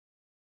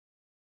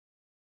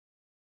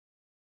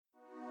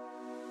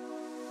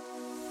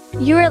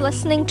You are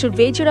listening to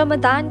Radio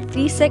Ramadan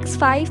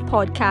 365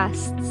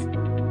 podcasts.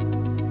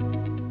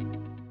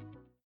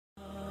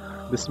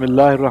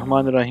 Bismillah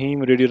ar-Rahman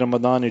ar-Rahim, Radio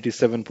Ramadan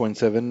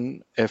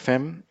 87.7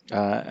 FM,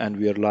 and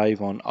we are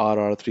live on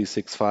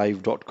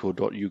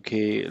rr365.co.uk.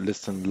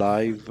 Listen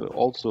live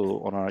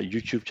also on our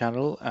YouTube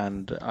channel,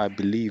 and I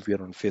believe we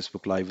are on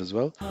Facebook Live as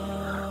well.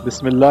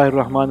 Bismillah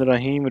ar-Rahman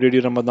ar-Rahim,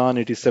 Radio Ramadan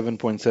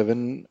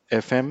 87.7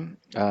 FM,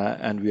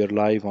 and we are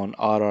live on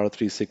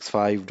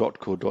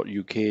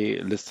rr365.co.uk.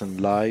 Listen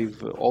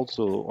live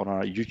also on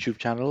our YouTube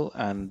channel,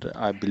 and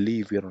I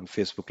believe we are on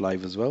Facebook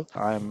Live as well.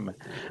 I'm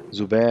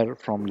Zubair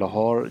from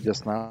Lahore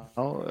just now,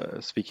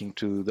 speaking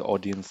to the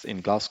audience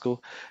in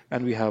Glasgow,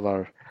 and we have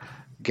our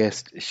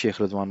guest Sheikh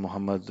Ridwan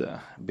Muhammad,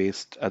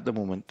 based at the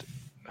moment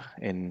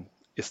in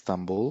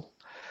Istanbul.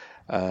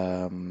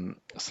 Assalamu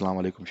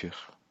alaikum, Sheikh.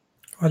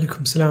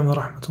 Walaikum salam wa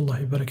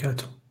rahmatullahi wa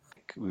barakatuh.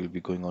 We'll be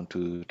going on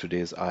to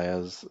today's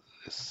ayahs,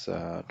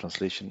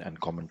 translation and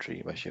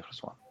commentary by Sheikh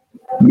Ridwan.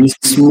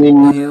 بسم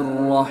الله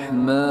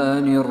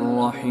الرحمن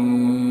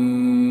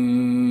الرحيم.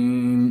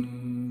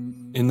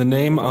 In the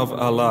name of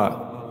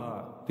Allah,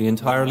 the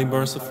entirely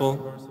merciful,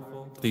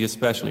 the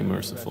especially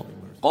merciful.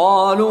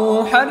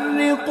 قالوا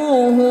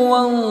حرقوه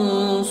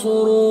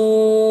وانصروا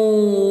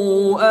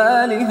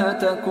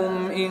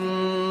آلهتكم إن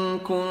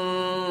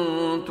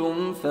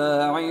كنتم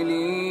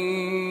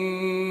فاعلين.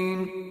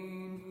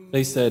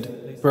 They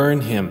said,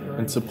 burn him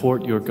and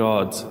support your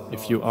gods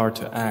if you are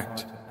to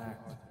act.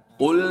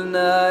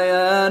 قلنا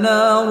يا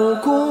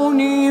نار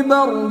كوني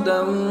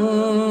بردا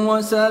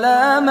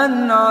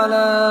وسلاما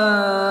على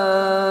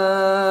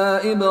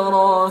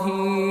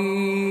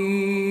إبراهيم.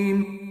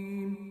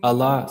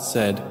 Allah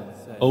said,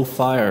 O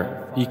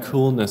fire, be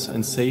coolness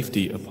and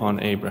safety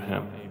upon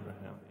Abraham.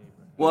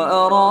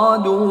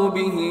 وأرادوا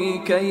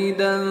به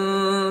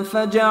كيدا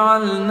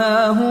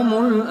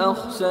فجعلناهم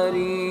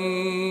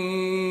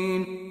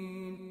الأخسرين.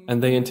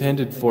 And they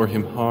intended for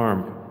him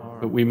harm,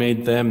 but we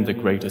made them the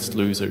greatest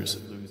losers.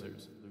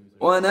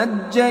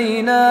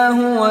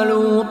 ونجيناه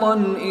ولوطا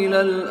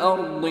إلى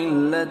الأرض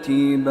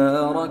التي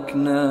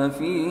باركنا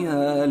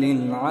فيها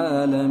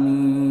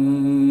للعالمين.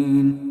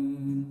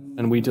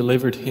 And we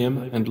delivered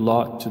him and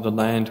Lot to the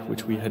land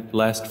which we had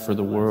blessed for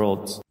the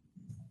worlds.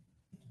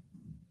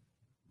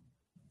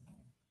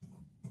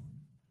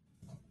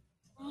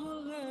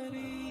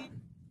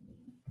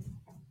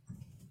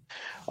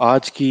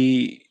 आज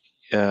की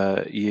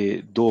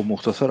ये दो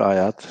मुख्तसर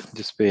आयात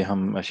जिस पे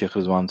हम शेख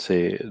रिजवान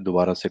से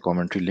दोबारा से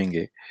कमेंट्री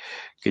लेंगे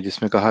कि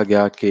जिसमें कहा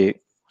गया कि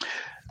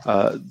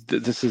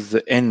this is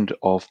the end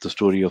of the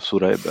story of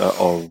Surah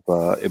of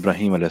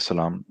Ibrahim alayhi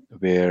salam,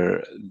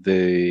 where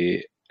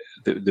the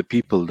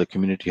people, the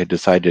community had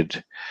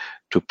decided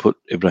to put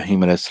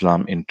Ibrahim alayhi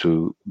salam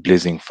into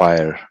blazing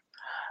fire,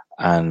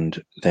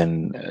 and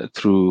then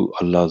through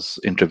Allah's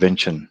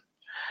intervention,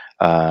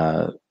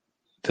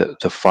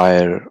 the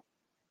fire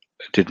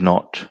did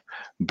not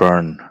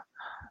burn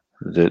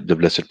the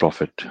Blessed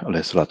Prophet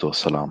alayhi salatu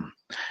wasalam.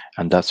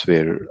 And that's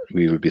where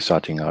we will be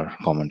starting our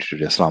commentary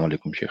today. Assalamu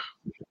alaikum, Sheikh.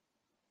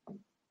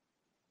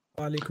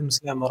 Walaikum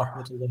salam wa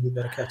rahmatullahi wa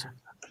barakatuh.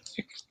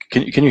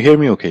 Can you hear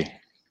me okay?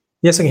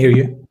 Yes, I can hear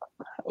you.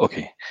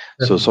 Okay.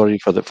 So sorry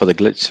for the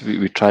glitch.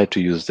 We tried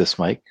to use this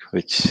mic,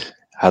 which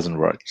hasn't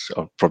worked,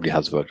 or probably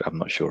has worked, I'm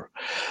not sure.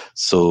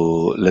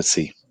 So let's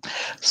see.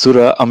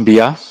 Surah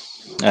Anbiya,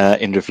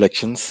 in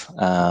reflections.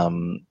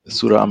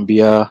 Surah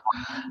Anbiya,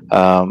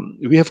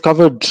 we have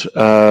covered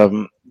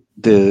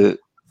the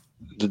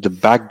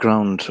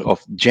background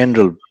of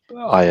general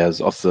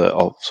ayahs of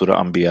Surah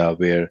Anbiya,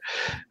 where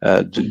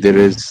there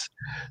is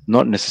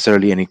not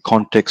necessarily any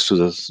context to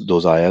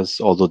those ayahs,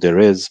 although there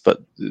is, but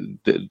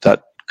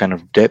that kind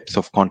of depth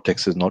of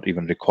context is not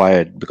even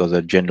required, because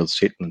they're general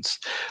statements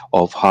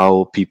of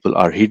how people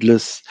are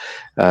heedless,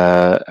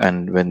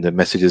 and when the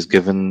message is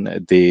given,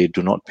 they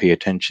do not pay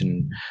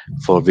attention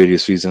for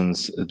various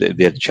reasons.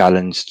 They're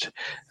challenged,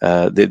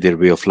 their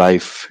way of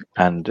life,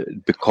 and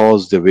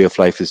because their way of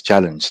life is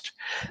challenged,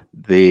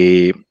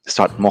 they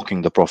start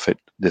mocking the Prophet.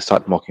 They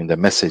start mocking the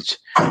message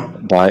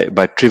by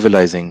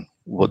trivializing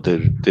what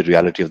the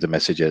reality of the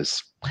message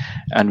is.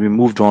 And we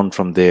moved on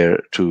from there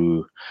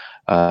to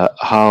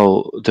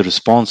how the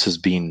response has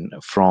been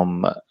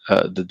from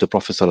the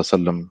Prophet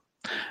ﷺ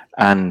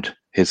and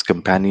his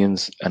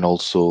companions, and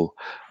also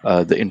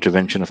the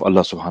intervention of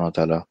Allah subhanahu wa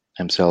ta'ala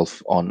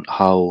himself on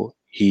how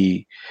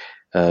he,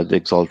 the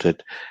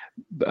Exalted,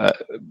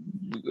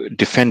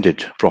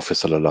 defended Prophet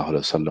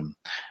ﷺ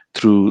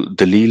through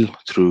dalil,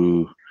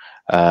 through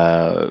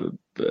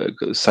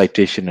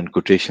citation and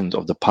quotations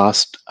of the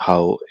past,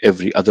 how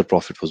every other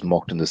prophet was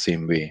mocked in the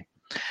same way.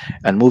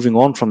 And moving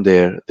on from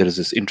there, there is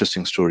this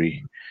interesting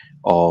story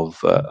of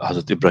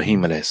Hazrat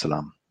Ibrahim alayhi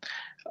salam,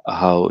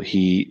 how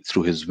he,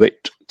 through his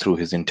wit, through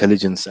his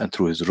intelligence, and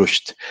through his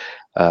rushd,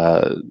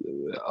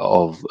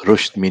 of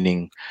rushd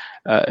meaning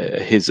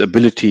his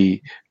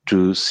ability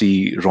to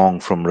see wrong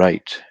from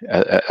right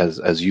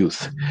as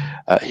youth,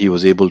 he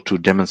was able to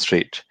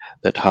demonstrate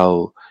that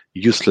how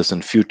useless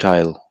and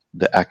futile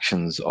the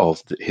actions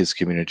of his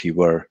community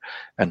were,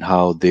 and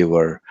how they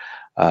were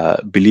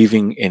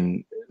believing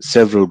in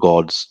several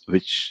gods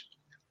which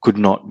could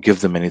not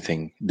give them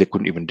anything. They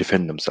couldn't even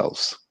defend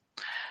themselves.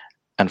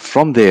 And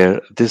from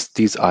there,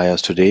 these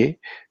ayahs today,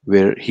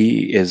 where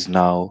he is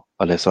now,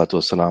 alayhi salatu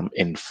wasalam,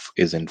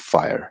 is in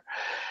fire.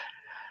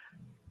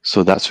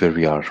 So that's where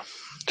we are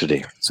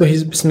today. So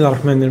he's Bismillah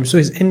ar-Rahman ar-Rahim. So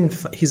he's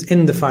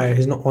in the fire.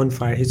 He's not on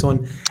fire. He's in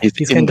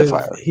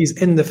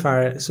the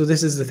fire. So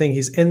this is the thing.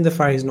 He's in the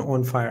fire. He's not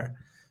on fire.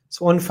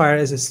 So on fire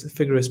is a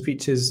figure of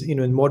speech. Is,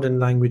 in modern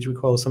language we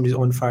call somebody's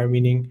on fire,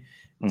 meaning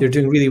they're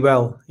doing really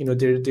well.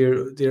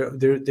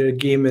 Their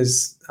game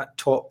is at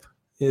top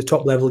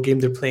level game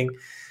they're playing.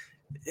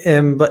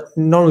 But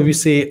normally we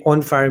say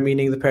on fire,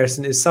 meaning the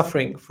person is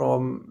suffering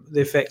from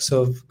the effects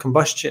of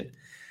combustion.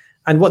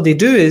 And what they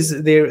do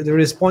is their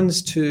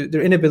response to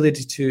their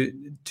inability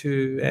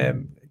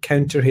to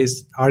counter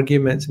his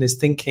arguments and his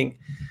thinking,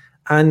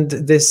 and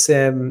this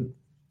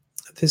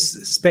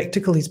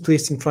spectacle he's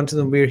placed in front of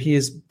them, where he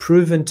has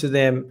proven to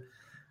them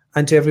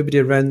and to everybody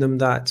around them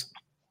that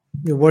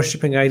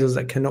worshipping idols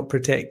that cannot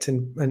protect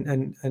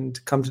and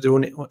come to their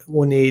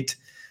own aid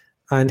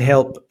and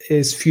help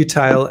is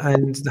futile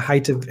and the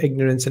height of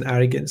ignorance and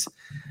arrogance.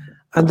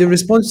 And the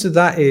response to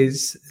that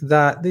is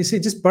that they say,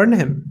 just burn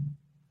him.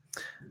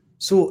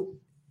 So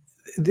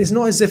it's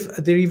not as if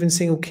they're even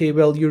saying, okay,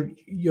 well,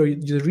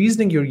 the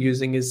reasoning you're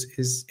using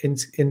is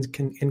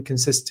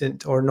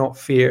inconsistent or not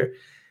fair.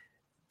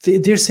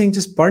 They're saying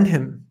just burn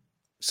him.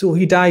 So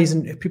he dies,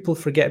 and if people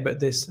forget about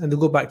this and they'll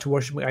go back to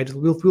worshiping idols,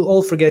 we'll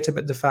all forget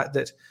about the fact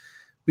that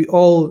we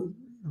all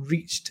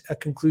reached a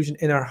conclusion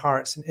in our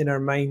hearts and in our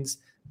minds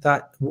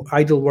that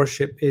idol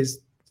worship is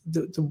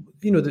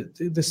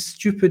the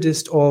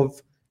stupidest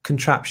of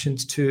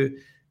contraptions to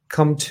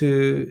come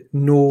to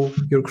know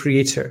your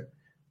creator,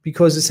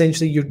 because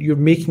essentially you're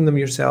making them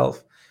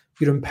yourself,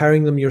 you're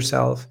empowering them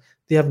yourself.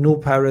 They have no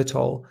power at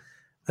all,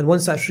 and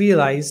once that's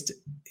realized,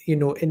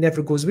 it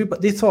never goes away.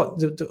 But they thought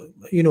that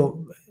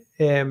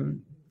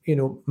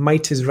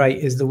might is right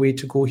is the way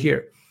to go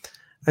here,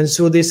 and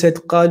so they said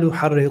قالوا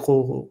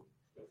حرقوه.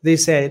 They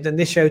said, and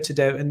they shouted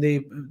out, and they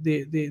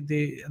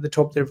at the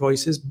top of their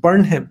voices,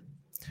 burn him.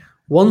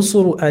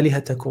 وَانْصُرُوا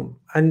آلِهَتَكُمْ,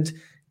 and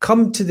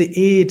come to the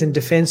aid and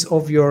defense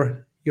of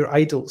your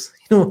idols.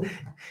 So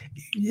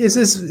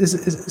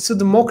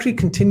the mockery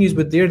continues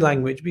with their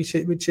language,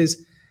 which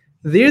is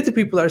they're the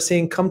people that are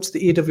saying, come to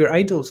the aid of your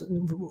idols.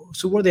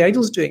 So what are the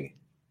idols doing?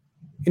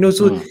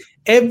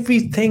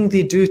 Everything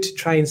they do to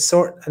try and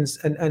sort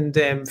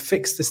and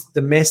fix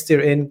the mess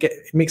they're in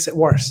makes it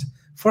worse.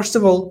 First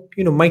of all,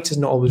 might is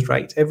not always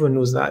right. Everyone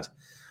knows that.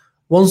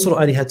 وَانْصُرُوا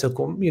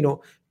آلِهَتَكُمْ,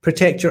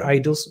 protect your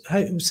idols.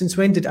 Since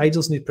when did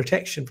idols need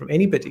protection from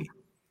anybody?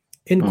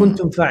 In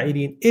kuntum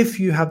fa'ilin, if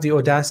you have the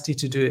audacity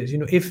to do it.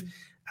 If,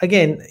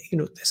 again,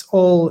 this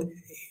all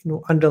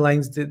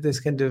underlines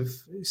this kind of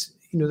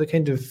the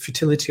kind of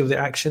futility of their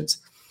actions.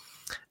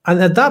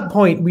 And at that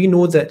point, we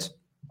know that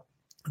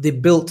they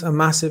built a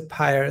massive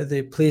pyre,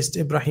 they placed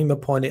Ibrahim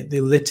upon it,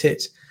 they lit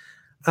it,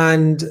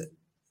 and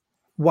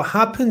what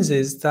happens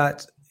is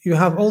that you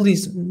have all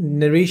these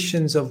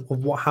narrations of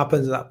what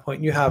happens at that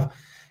point. You have,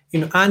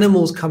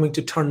 animals coming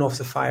to turn off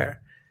the fire,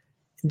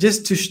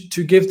 just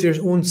to give their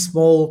own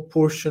small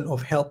portion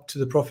of help to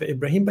the Prophet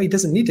Ibrahim, but he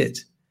doesn't need it,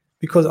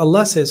 because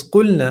Allah says,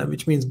 "Qulna,"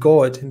 which means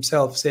God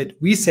Himself said.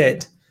 We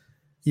said,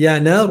 "Ya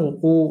naru,"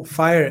 O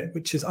fire,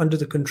 which is under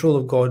the control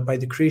of God by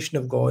the creation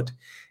of God,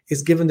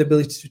 is given the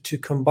ability to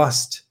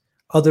combust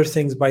other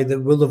things by the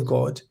will of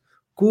God.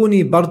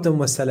 Kuni bardan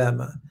wa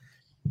salama.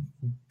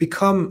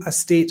 Become a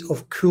state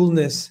of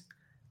coolness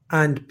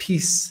and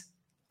peace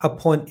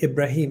upon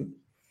Ibrahim.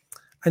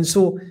 And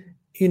so,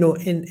 in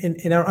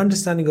our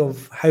understanding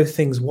of how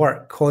things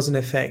work, cause and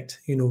effect,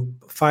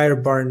 fire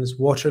burns,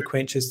 water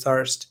quenches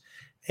thirst,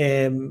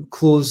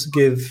 clothes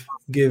give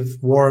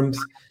warmth.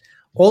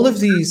 All of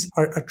these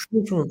are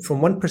true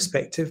from one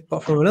perspective,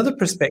 but from another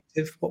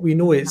perspective, what we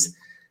know is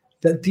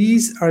that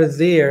these are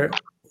there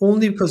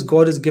only because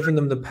God has given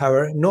them the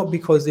power, not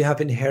because they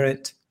have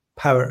inherent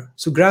power.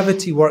 So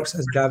gravity works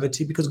as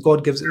gravity because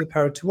God gives it the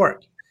power to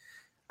work.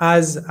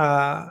 As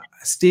a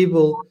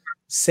stable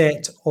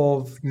set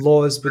of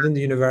laws within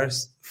the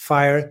universe,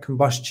 fire,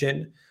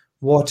 combustion,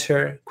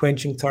 water,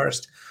 quenching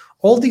thirst,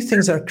 all these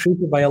things are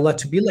created by Allah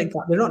to be like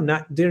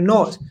that. They're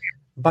not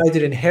by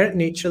their inherent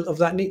nature of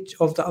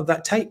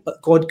that type,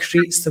 but God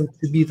creates them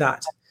to be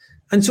that.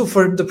 And so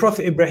for the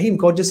Prophet Ibrahim,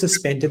 God just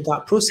suspended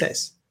that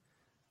process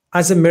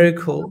as a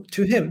miracle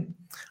to him.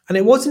 And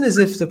it wasn't as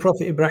if the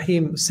Prophet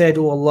Ibrahim said,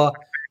 "Oh Allah,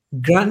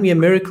 grant me a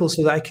miracle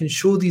so that I can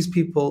show these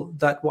people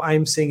that what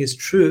I'm saying is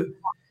true."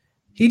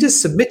 He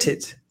just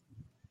submitted.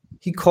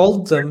 He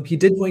called them. He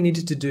did what he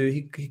needed to do.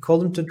 He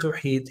called them to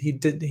Tawheed.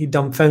 He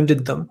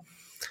dumbfounded them.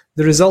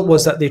 The result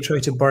was that they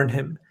tried to burn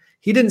him.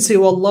 He didn't say,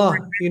 "Oh Allah,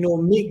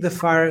 make the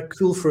fire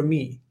cool for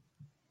me."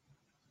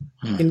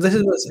 And this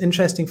is what's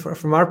interesting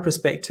from our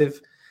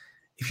perspective.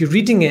 If you're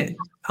reading it,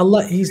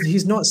 Allah,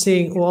 he's not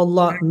saying, "Oh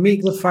Allah,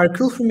 make the fire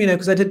cool for me now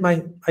because I did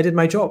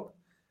my job."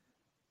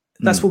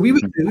 That's what we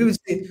would do. We would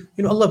say,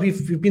 Allah,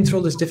 we've been through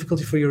all this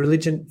difficulty for your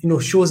religion.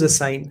 Show us a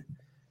sign,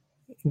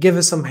 give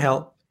us some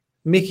help,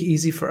 make it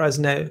easy for us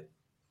now.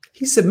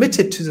 He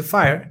submitted to the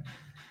fire,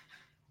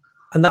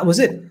 and that was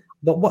it.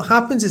 But what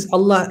happens is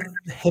Allah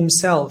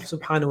Himself,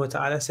 subhanahu wa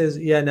ta'ala, says,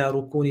 Ya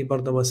naru kuni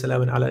bardan wa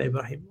salaman ala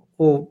Ibrahim.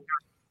 O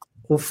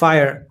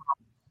fire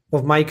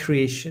of my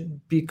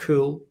creation, be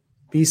cool,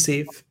 be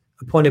safe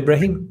upon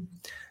Ibrahim.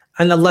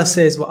 And Allah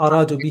says, Wa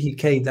aradu bihi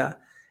kayda.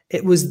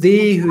 It was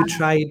they who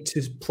tried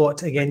to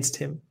plot against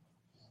him.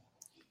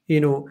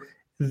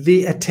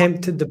 They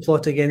attempted the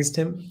plot against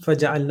him.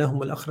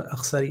 فَجَعَلْنَاهُمُ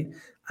الْأَخْسَرِينَ.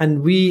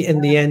 And we,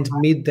 in the end,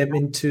 made them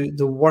into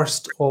the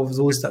worst of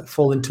those that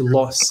fall into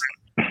loss.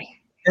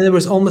 And there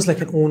was almost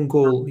like an own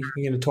goal.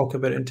 You're going to talk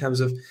about it in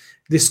terms of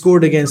they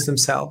scored against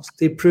themselves.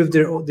 They proved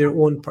their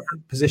own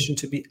position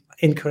to be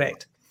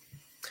incorrect.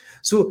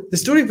 So the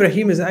story of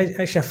Ibrahim is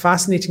actually a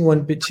fascinating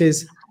one, which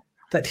is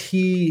that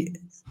he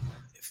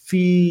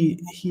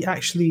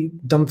actually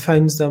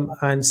dumbfounds them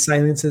and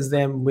silences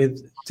them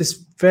with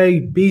just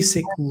very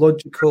basic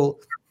logical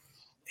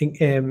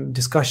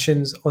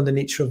discussions on the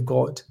nature of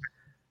God.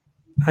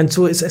 And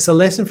so it's a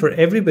lesson for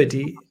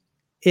everybody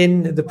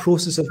in the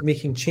process of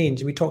making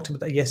change. And we talked about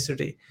that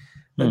yesterday.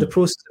 That the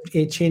process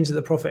of change that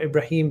the Prophet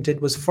Ibrahim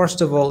did was,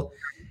 first of all,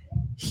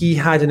 he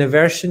had an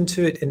aversion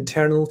to it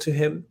internal to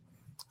him.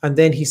 And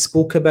then he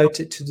spoke about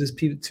it to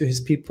his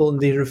people, and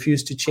they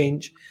refused to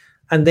change.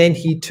 And then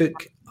he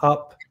took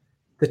up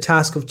the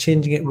task of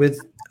changing it with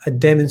a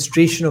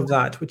demonstration of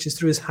that, which is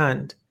through his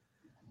hand.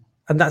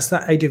 And that's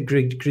that idea of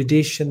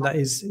gradation that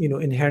is,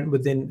 inherent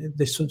within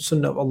the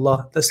sunnah of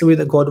Allah. That's the way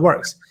that God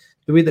works.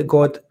 The way that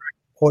God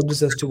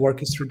orders us to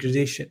work is through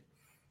gradation.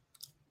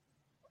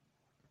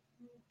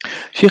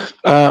 Sheikh,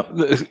 a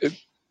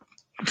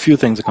few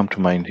things that come to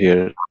mind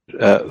here.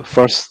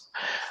 First,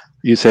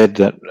 you said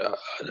that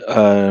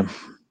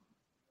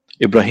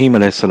Ibrahim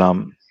alayhi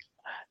salam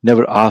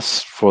never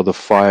asked for the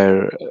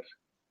fire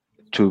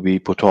to be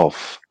put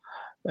off.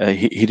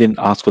 He didn't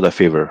ask for that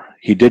favor.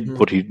 He did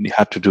what he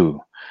had to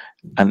do,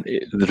 and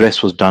the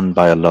rest was done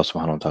by Allah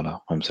subhanahu wa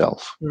ta'ala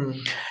himself.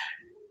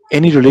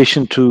 Any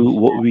relation to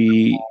what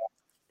we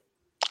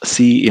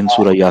see in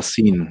Surah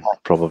Yasin,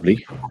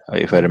 probably,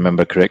 if I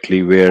remember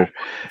correctly, where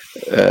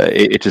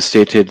it is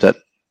stated that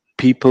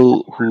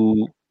people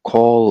who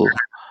call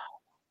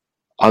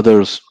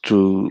others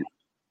to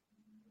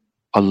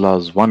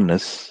Allah's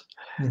oneness,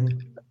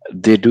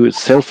 they do it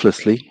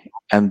selflessly,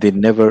 and they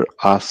never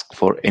ask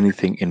for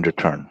anything in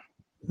return.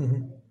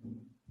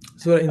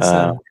 Surah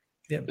Insan.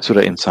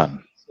 Surah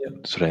Insan.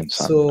 Surah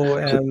Insan. So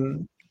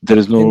there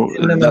is no,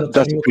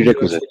 that's a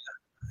prerequisite.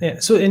 Yeah.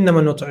 So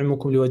إِنَّمَا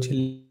نُطْعِمُكُمْ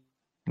لِوَجْهِ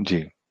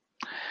Gee,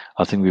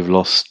 I think we've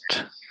lost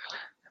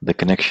the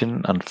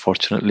connection,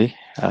 unfortunately.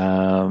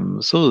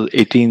 So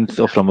 18th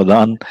of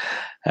Ramadan,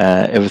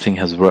 everything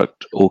has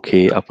worked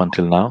okay up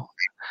until now.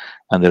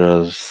 And there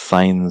are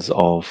signs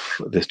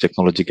of this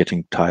technology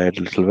getting tired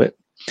a little bit.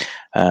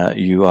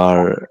 You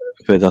are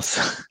with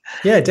us.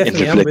 Yeah,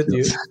 definitely. I'm with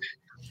you.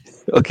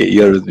 Okay,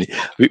 you're with me.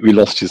 We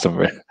lost you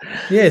somewhere.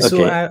 Yeah,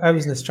 so okay. I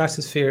was in the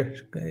stratosphere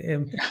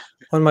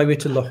on my way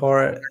to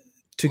Lahore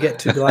to get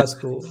to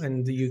Glasgow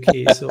in the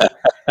UK. So,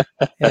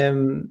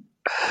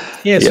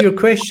 so your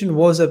question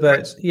was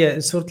about,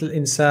 Surat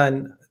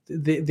Al-Insan.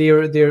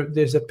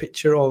 There's a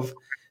picture of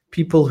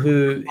people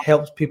who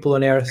helped people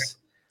on earth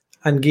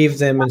and gave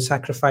them and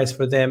sacrificed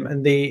for them.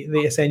 And they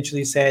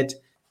essentially said,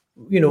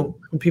 when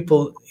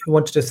people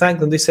wanted to thank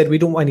them, they said, we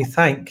don't want any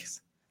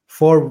thanks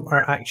for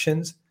our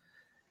actions.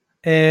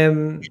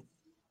 We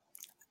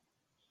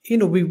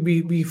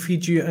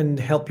feed you and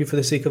help you for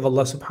the sake of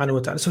Allah subhanahu wa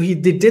ta'ala. So they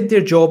did their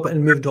job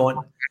and moved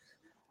on.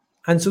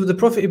 And so the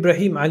Prophet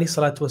Ibrahim alayhi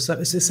salatu wasalam,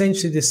 it's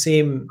essentially the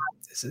same,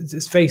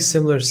 it's very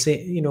similar,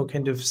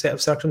 kind of set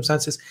of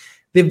circumstances.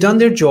 They've done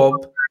their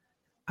job,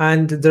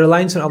 and their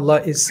reliance on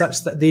Allah is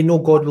such that they know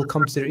God will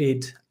come to their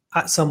aid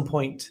at some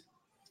point.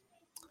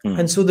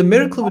 And so the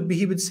miracle would be,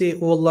 he would say,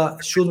 oh Allah,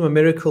 show them a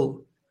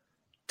miracle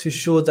to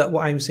show that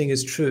what I'm saying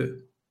is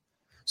true.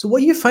 So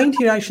what you find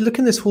here, actually, look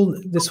in this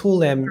whole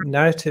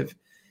narrative,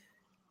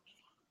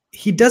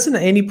 he doesn't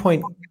at any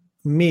point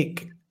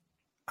make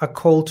a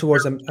call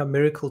towards a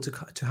miracle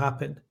to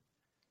happen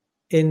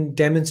in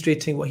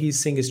demonstrating what he's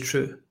saying is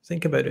true.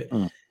 Think about it.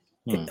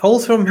 All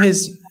from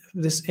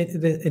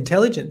the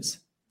intelligence,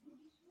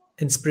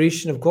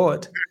 inspiration of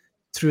God,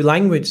 through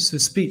language, through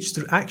speech,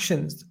 through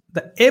actions,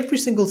 that every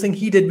single thing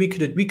he did, we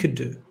could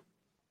do.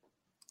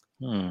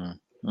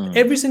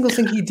 Every single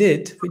thing he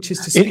did, which is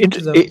to speak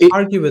to them,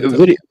 argue with them.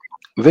 Very,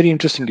 very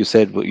interesting you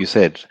said what you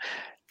said.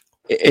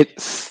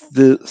 It's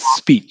the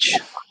speech,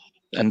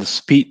 and the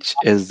speech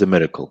is the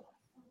miracle.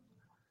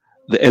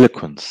 The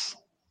eloquence.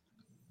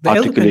 The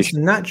eloquence,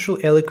 natural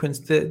eloquence,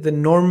 the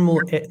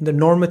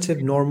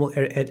normative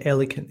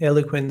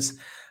eloquence,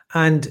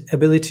 and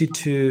ability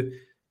to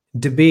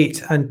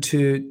debate and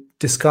to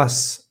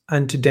discuss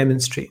and to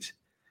demonstrate.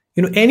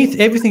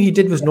 Everything he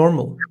did was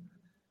normal.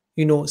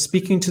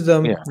 Speaking to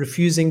them,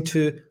 refusing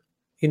to,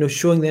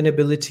 showing the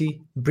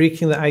inability,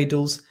 breaking the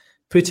idols,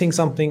 putting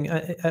something,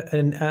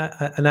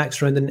 an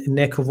axe around the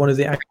neck of one of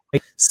the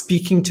idols,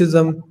 speaking to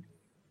them.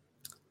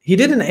 He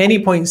didn't at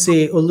any point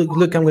say, "Oh,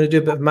 look, I'm going to do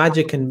a bit of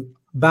magic," and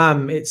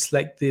bam, it's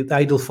like the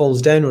idol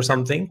falls down or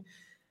something.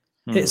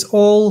 It's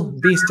all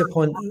based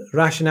upon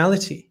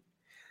rationality.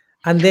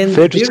 And then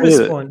Fair to their say that-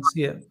 response,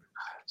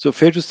 So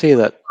fair to say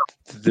that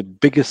the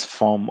biggest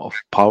form of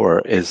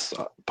power is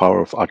power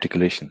of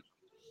articulation.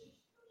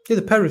 Yeah,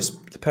 the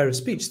power of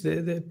speech,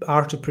 the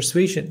art of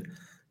persuasion,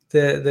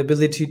 the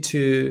ability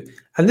to,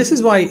 and this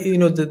is why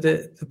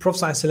the Prophet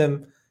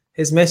ﷺ,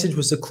 his message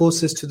was the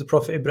closest to the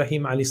Prophet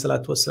Ibrahim alayhi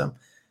salatu wasalam,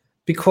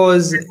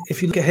 because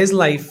if you look at his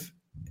life,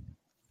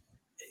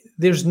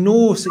 there's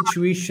no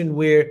situation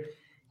where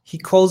he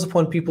calls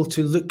upon people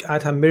to look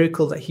at a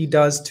miracle that he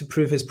does to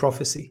prove his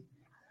prophecy,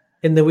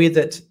 in the way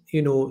that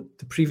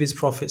the previous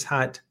prophets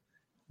had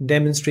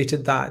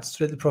demonstrated that.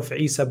 So the Prophet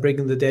Isa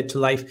bringing the dead to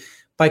life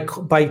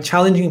by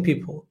challenging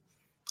people,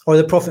 or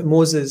the Prophet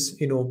Moses,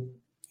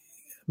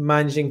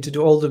 managing to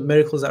do all the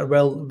miracles that are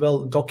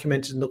well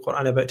documented in the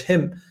Quran about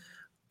him.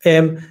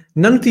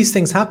 None of these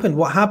things happen.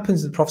 What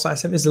happens in the Prophet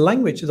ﷺ is the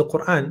language of the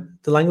Quran.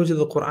 The language of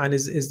the Quran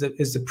is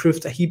the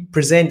proof that he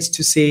presents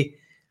to say,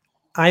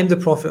 "I'm the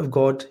Prophet of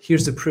God.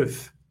 Here's the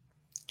proof."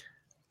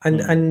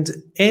 And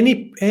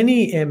any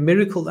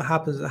miracle that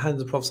happens at the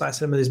hands of the Prophet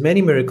ﷺ, and there's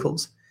many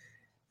miracles,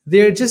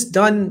 they're just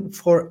done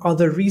for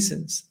other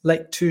reasons,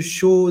 like to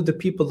show the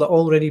people that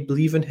already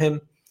believe in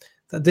him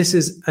that this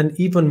is an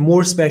even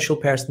more special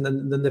person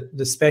than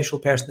the special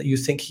person that you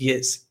think he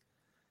is.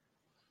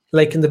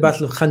 Like in the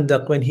Battle of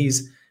Khandaq, when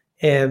he's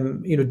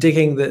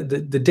digging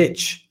the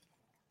ditch,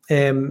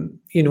 and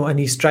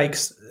he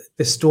strikes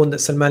the stone that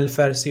Salman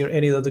al-Farsi or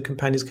any of the other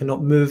companions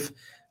cannot move,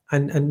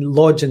 and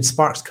lodge, and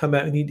sparks come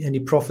out, and he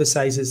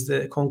prophesizes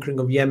the conquering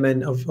of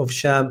Yemen, of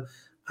Sham,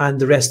 and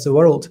the rest of the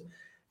world.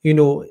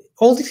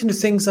 All these kind of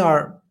things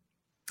are,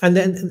 and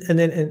then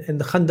in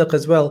the Khandaq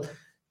as well,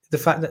 the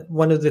fact that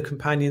one of the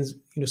companions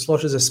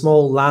slaughters a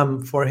small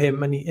lamb for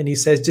him, and he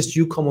says, "Just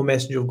you come, O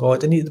Messenger of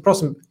God," and the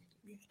Prophet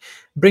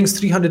brings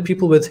 300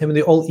 people with him, and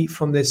they all eat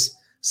from this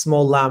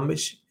small lamb,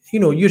 which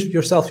you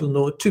yourself, you'll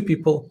know,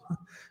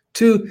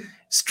 two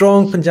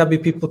strong Punjabi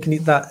people can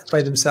eat that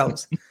by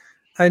themselves.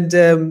 And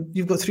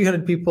you've got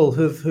 300 people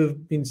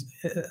who've been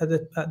at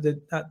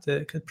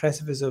the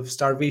precipice of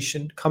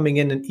starvation, coming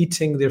in and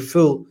eating their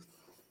full.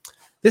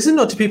 This is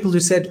not to people who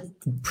said,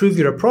 "Prove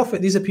you're a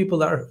prophet." These are people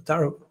that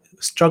are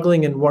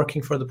struggling and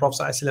working for the Prophet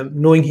ﷺ,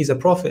 knowing he's a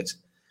prophet.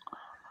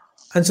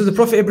 And so the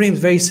Prophet Ibrahim is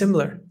very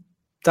similar.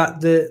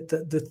 That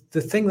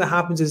the thing that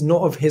happens is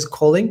not of his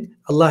calling.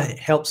 Allah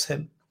helps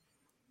him.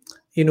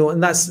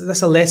 And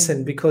that's a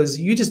lesson, because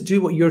you just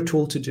do what you're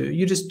told to do.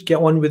 You just get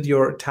on with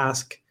your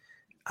task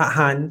at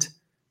hand.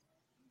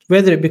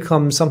 Whether it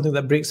becomes something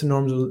that breaks the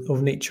norms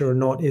of nature or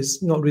not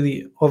is not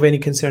really of any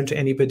concern to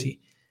anybody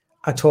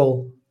at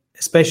all,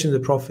 especially the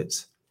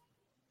prophets.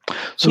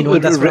 So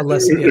that's what Allah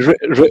says.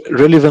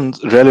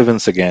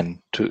 Relevance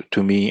again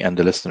to me and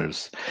the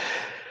listeners.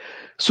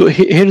 So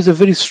here is a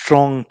very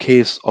strong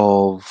case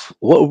of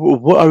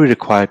what are we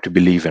required to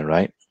believe in,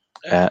 right?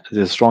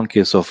 There's a strong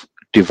case of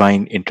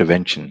divine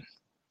intervention.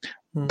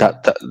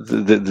 That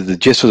the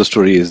gist of the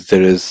story is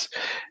there is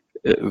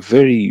a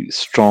very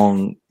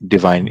strong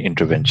divine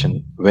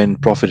intervention. When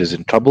Prophet is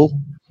in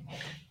trouble,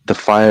 the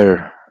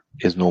fire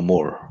is no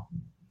more.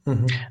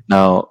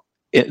 Now,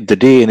 in the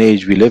day and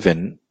age we live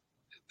in,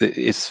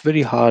 it's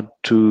very hard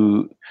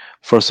to,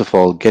 first of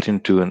all, get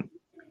into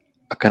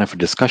a kind of a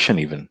discussion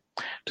even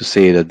to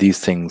say that these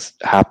things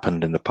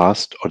happened in the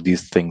past or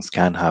these things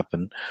can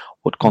happen.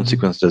 What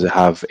consequence does it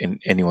have in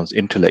anyone's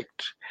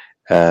intellect?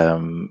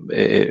 I'm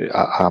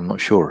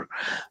not sure.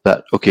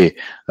 That okay.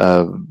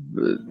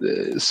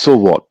 So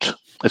what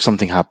if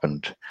something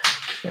happened?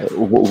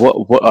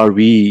 What are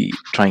we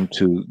trying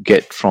to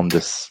get from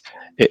this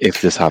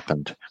if this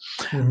happened?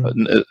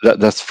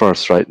 That's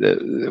first, right?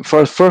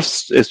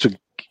 First is to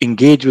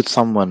engage with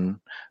someone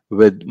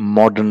with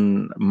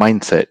modern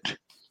mindset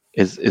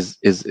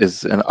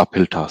is an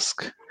uphill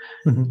task.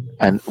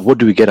 And what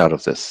do we get out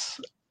of this?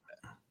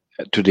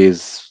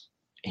 Today's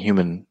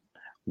human,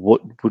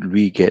 what would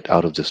we get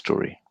out of the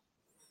story?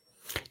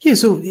 Yeah,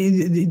 so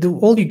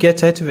all you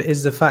get out of it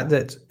is the fact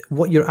that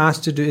what you're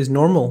asked to do is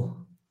normal.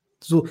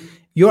 So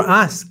your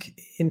ask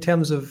in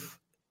terms of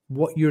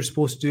what you're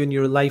supposed to do in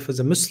your life as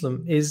a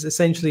Muslim is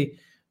essentially,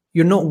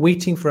 you're not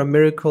waiting for a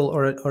miracle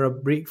or a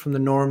break from the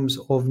norms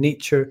of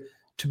nature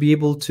to be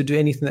able to do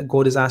anything that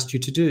God has asked you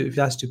to do. If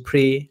He asked you to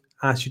pray,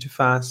 asked you to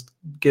fast,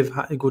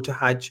 go to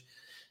Hajj,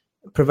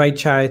 provide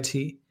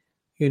charity,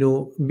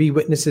 be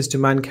witnesses to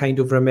mankind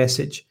over a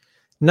message.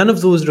 None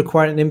of those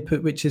require an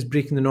input which is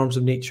breaking the norms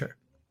of nature.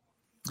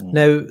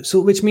 Now, so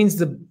which means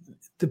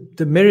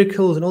the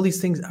miracles and all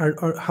these things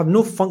have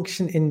no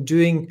function in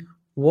doing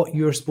what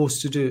you're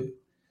supposed to do.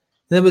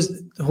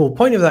 The whole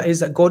point of that is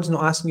that God's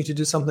not asking you to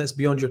do something that's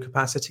beyond your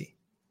capacity.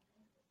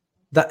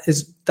 That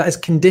is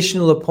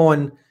conditional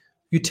upon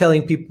you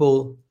telling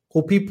people,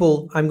 "Oh,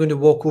 people, I'm going to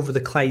walk over the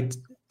Clyde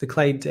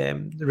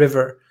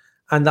River,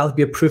 and that'll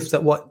be a proof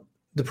that what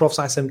the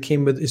Prophet ﷺ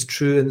came with is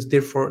true, and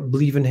therefore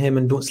believe in him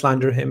and don't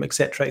slander him,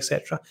 etc.,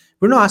 etc.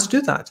 We're not asked to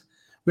do that.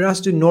 We're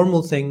asked to do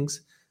normal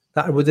things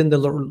that are within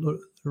the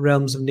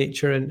realms of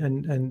nature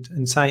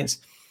and science.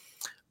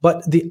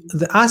 But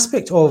the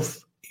aspect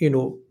of,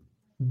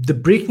 the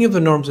breaking of the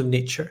norms of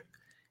nature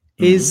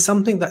is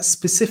something that's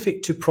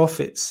specific to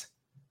prophets,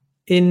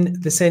 in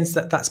the sense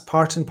that that's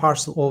part and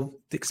parcel of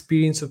the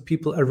experience of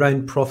people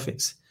around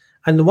prophets.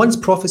 And once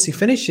prophecy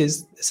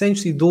finishes,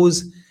 essentially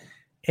those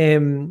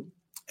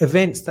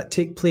events that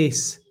take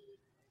place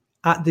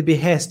at the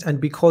behest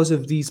and because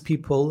of these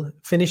people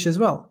finish as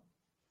well.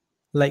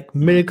 Like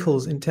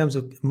miracles in terms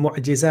of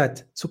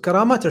mu'jizat. So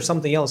karamat are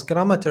something else.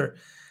 Karamat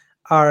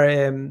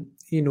are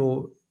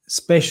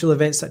special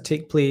events that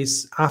take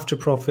place after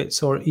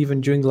prophets, or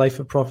even during the life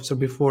of prophets, or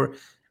before,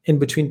 in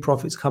between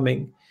prophets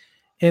coming.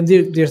 And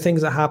they're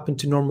things that happen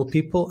to normal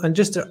people and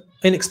just are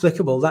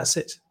inexplicable. That's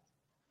it.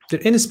 They're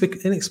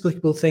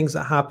inexplicable things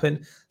that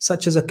happen,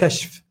 such as a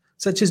kashf,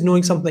 such as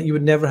knowing something that you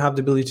would never have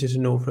the ability to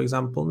know, for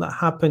example. And that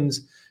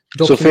happens.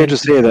 So fair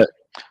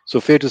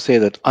to say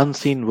that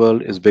unseen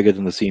world is bigger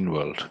than the seen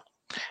world,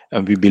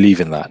 and we believe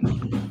in that.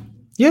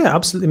 Yeah,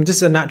 absolutely. I mean, this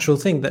is a natural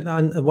thing, that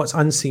what's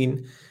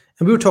unseen.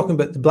 And we were talking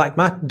about the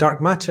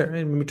dark matter,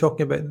 and when we're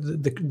talking about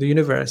the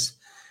universe,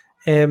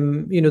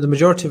 the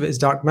majority of it is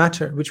dark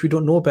matter, which we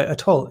don't know about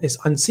at all. It's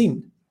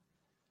unseen.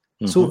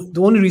 So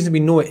the only reason we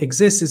know it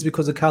exists is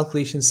because the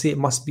calculations say it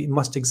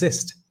must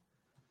exist.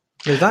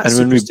 Now, that's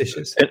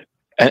superstitious.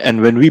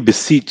 And when we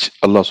beseech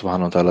Allah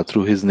subhanahu wa ta'ala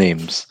through his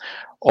names,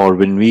 or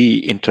when we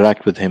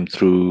interact with him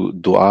through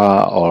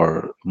dua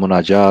or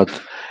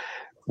munajat,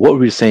 what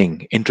we're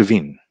saying,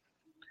 intervene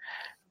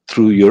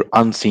through your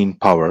unseen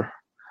power.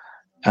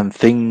 And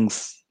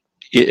things,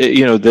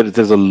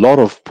 there's a lot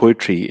of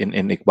poetry in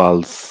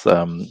Iqbal's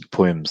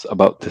poems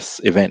about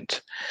this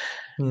event.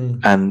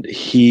 And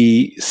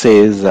he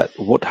says that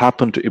what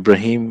happened to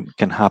Ibrahim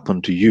can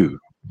happen to you.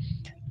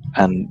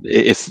 And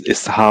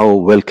it's how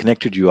well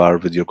connected you are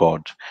with your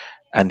God.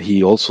 And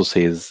he also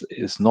says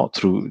it's not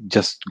through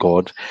just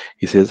God.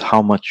 He says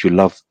how much you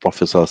love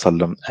Prophet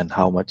ﷺ and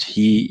how much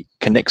he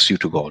connects you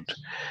to God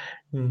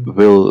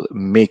will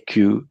make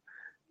you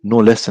no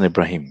less than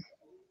Ibrahim.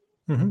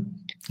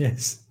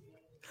 Yes.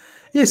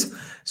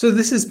 So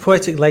this is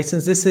poetic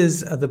license. This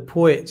is the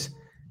poet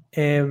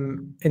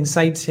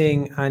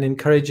inciting and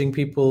encouraging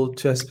people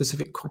to a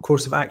specific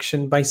course of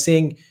action by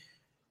saying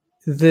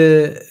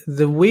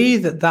the way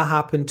that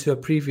happened to a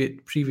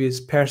previous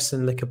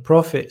person, like a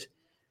prophet,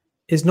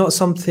 is not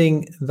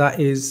something that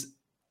is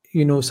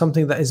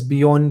something that is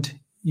beyond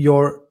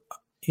your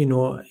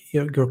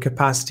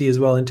capacity as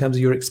well, in terms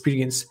of your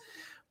experience.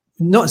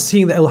 Not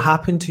saying that it will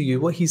happen to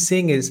you. What he's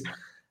saying is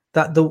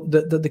that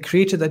the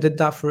creator that did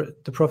that for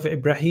the Prophet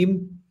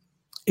Ibrahim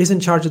is in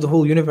charge of the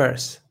whole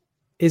universe,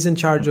 is in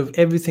charge of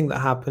everything that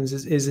happens,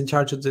 is in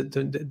charge of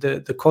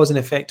the cause and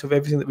effect of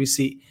everything that we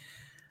see.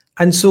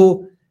 And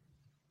so,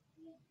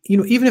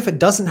 even if it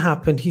doesn't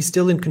happen, he's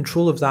still in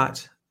control of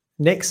that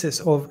nexus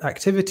of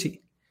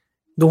activity.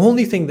 The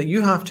only thing that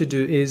you have to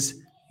do is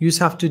you just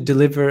have to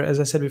deliver, as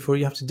I said before,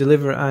 you have to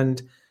deliver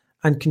and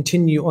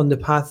continue on the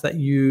path that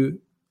you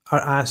are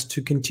asked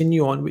to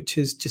continue on, which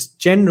is just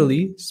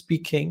generally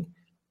speaking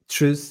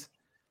truth,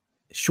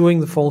 showing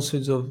the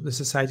falsehoods of the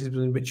societies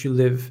within which you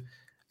live,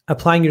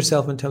 applying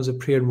yourself in terms of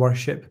prayer and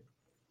worship.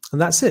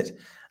 And that's it.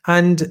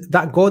 And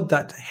that God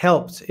that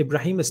helped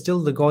Ibrahim is still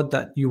the God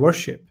that you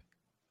worship.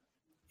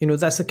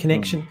 That's a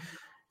connection.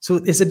 So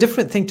it's a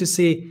different thing to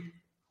say,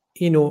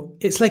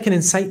 it's like an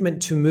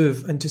incitement to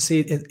move and to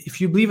say,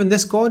 if you believe in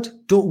this God,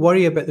 don't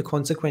worry about the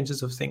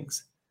consequences of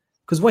things.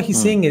 Because what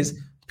he's saying is,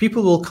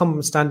 people will come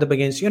and stand up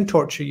against you and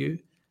torture you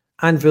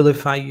and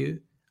vilify you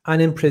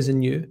and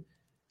imprison you.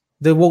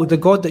 The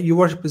God that you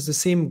worship is the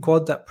same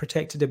God that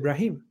protected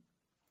Ibrahim.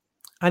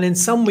 And in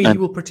some way, he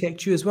will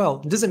protect you as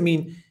well. It doesn't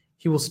mean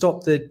he will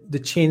stop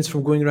the chains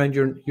from going around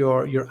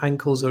your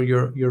ankles or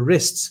your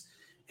wrists.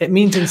 It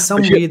means in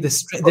some way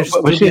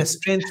there'll be a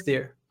strength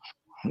there.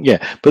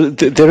 Yeah, but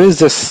there is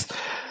this.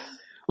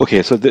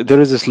 Okay, so there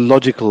is this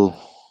logical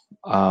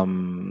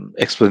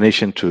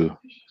explanation to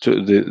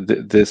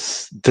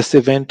this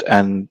event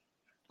and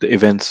the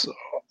events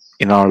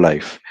in our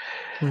life.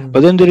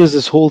 But then there is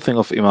this whole thing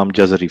of Imam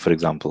Jazari, for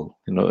example,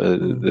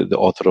 the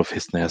author of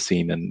Hisn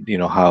Hasin, and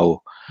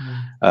how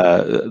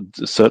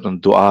certain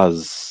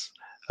du'as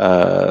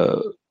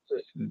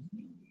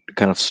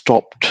kind of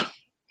stopped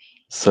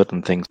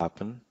certain things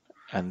happen,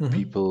 and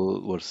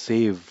people were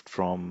saved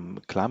from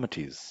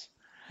calamities.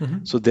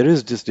 So there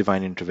is this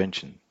divine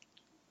intervention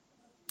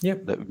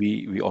that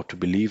we ought to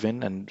believe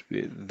in, and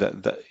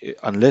that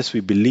unless we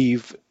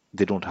believe,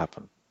 they don't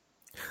happen.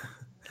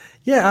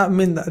 Yeah, I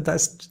mean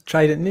that's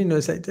tried and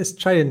it's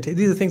tried and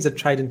these are things that are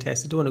tried and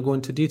tested. I don't want to go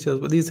into details,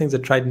 but these things are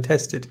tried and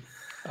tested.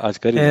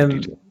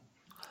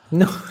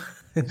 No,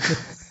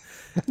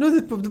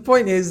 the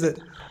point is that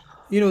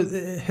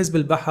Hizb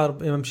al-Bahar,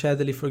 Imam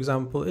Shadili, for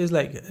example, is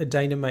like a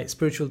dynamite,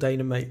 spiritual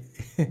dynamite.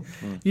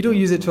 You don't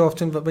use it too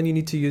often, but when you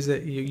need to use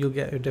it, you'll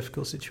get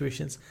difficult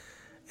situations.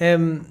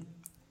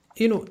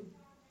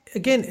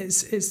 again,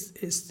 it's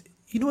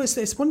you know,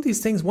 it's one of these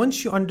things.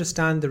 Once you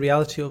understand the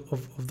reality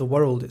of the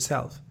world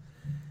itself,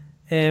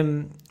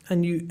 and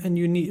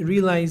you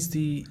realize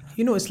the,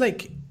 you know, it's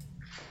like,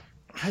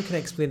 how can I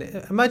explain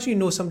it? Imagine you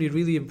know somebody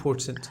really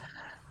important.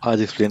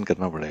 आज explain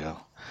करना पड़ेगा.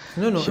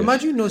 No. Sure.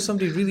 Imagine you know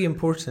somebody really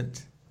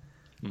important,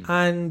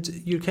 and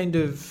you're kind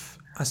of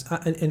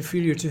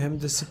inferior to him,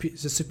 the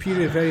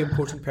superior, very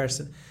important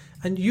person,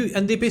 and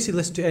they basically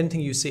listen to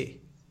anything you say.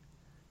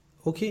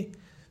 Okay,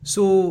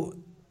 so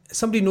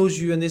somebody knows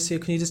you and they say,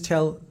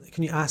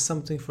 can you ask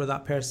something for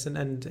that person?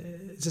 And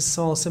it's a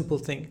small, simple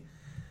thing.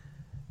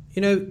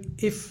 You know,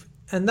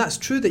 and that's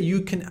true that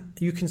you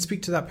can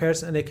speak to that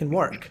person and it can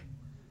work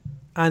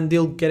and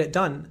they'll get it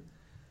done.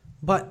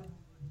 But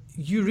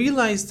you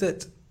realize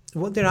that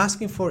what they're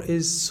asking for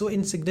is so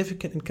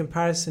insignificant in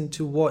comparison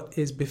to what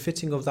is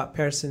befitting of that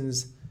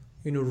person's,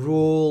 you know,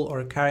 role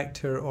or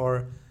character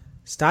or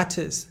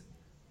status,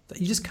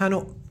 that you just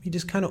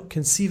cannot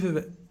conceive of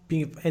it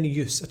being of any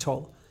use at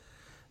all.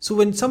 So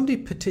when somebody,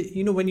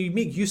 when you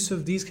make use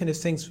of these kind of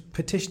things,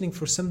 petitioning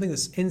for something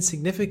that's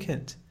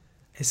insignificant,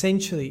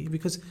 essentially,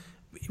 because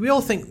we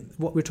all think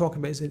what we're talking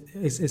about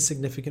is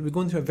significant. We're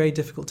going through a very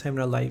difficult time in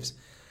our lives.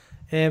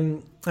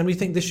 And we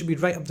think this should be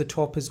right up the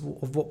top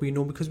of what we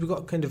know, because we've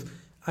got kind of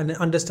an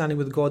understanding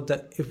with God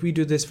that if we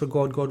do this for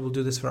God, God will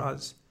do this for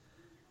us.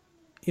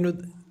 You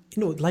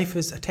know, life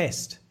is a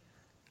test.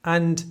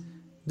 And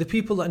the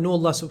people that know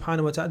Allah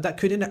subhanahu wa ta'ala, that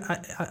could, in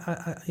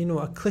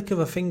a click of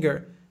a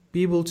finger,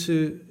 be able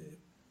to,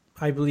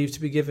 I believe, to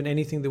be given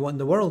anything they want in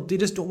the world. They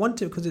just don't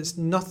want it because it's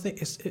nothing.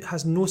 It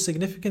has no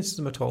significance to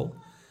them at all.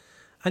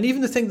 And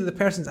even the thing that the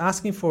person's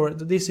asking for,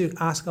 that they say,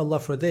 ask Allah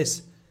for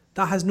this,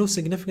 that has no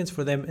significance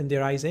for them in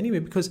their eyes anyway,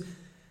 because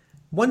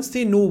once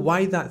they know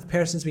why that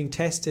person's being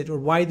tested or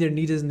why their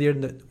need is there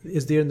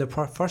in the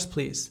first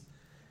place,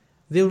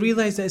 they'll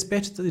realize that it's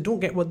better that they don't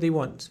get what they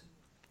want.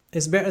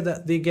 It's better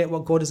that they get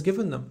what God has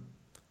given them,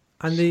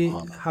 and they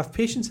have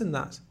patience in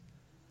that.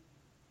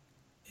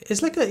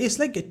 It's like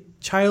a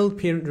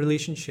child-parent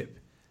relationship,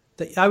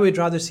 that I would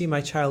rather see my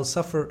child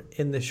suffer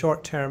in the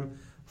short term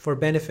for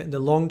benefit in the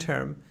long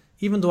term,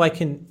 even though I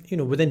can,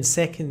 within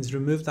seconds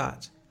remove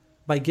that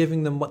by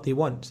giving them what they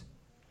want.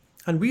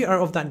 And we are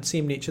of that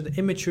same nature. The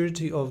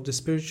immaturity of the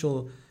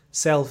spiritual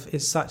self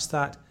is such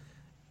that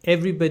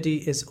everybody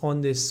is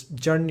on this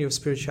journey of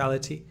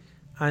spirituality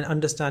and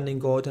understanding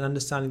God and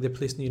understanding their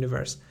place in the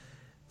universe.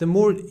 The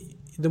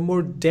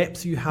more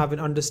depth you have in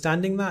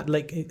understanding that,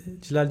 like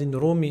Jalaluddin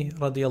Rumi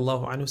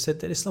radiallahu anhu said,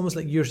 that it's almost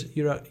like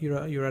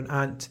you're an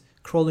ant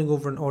crawling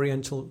over an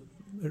oriental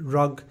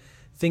rug,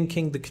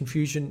 thinking about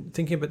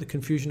the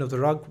confusion of the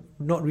rug,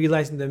 not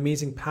realizing the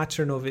amazing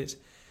pattern of it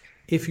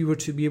if you were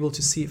to be able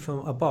to see it from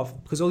above,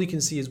 because all you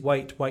can see is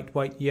white,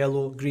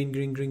 yellow,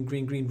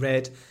 green,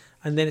 red,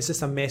 and then it's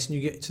just a mess, and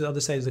you get to the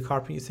other side of the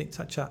carpet and you think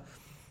such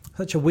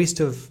a waste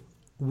of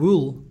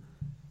wool,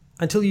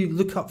 until you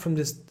look up from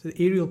the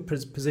aerial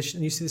position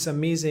and you see this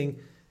amazing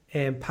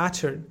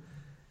pattern.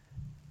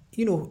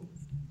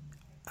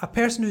 A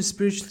person who's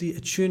spiritually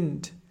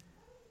attuned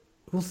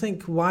will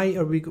think, why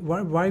are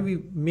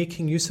we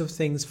making use of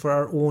things for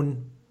our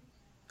own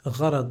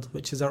gharad,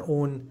 which is our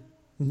own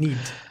need?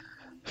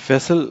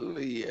 Faisal,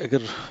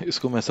 अगर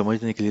इसको मैं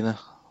समझने के लिए ना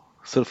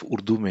सिर्फ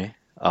उर्दू में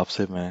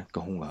आपसे मैं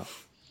कहूँगा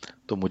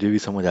तो मुझे भी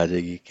समझ आ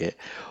जाएगी कि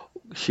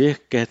शेख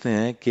कहते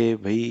हैं कि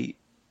भाई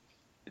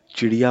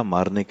चिड़िया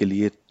मारने के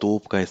लिए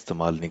तोप का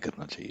इस्तेमाल नहीं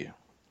करना चाहिए।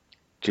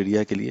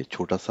 चिड़िया के लिए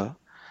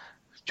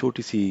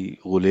छोटी सी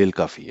गुलेल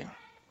काफ़ी है।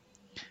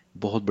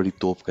 बहुत बड़ी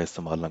तोप का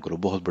इस्तेमाल ना करो,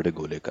 बहुत बड़े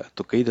गोले का।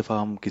 तो कई दफ़ा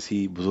हम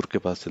किसी बुज़ुर्ग के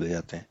पास चले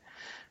जाते हैं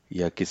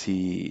या किसी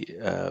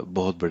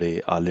बहुत बड़े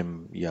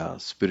आलिम या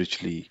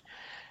स्पिरिचुअली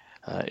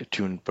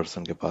ट्यून्ड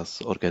पर्सन के पास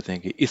और कहते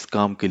हैं कि इस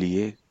काम के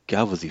लिए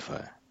क्या वजीफ़ा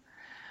है।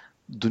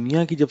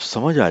 दुनिया की जब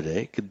समझ आ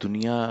जाए कि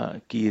दुनिया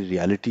की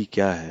रियलिटी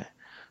क्या है,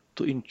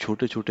 तो इन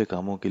छोटे छोटे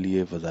कामों के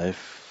लिए वज़ाइफ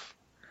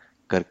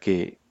करके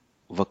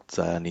वक्त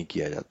ज़ाया नहीं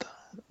किया जाता।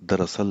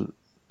 दरअसल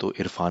तो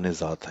इरफान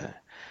ज़ात है,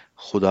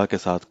 खुदा के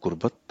साथ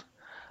कुर्बत,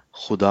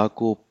 खुदा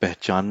को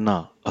पहचानना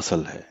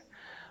असल है।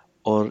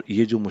 और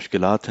ये जो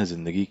मुश्किलात हैं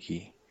ज़िंदगी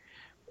की,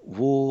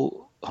 वो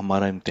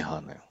हमारा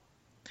इम्तिहान है।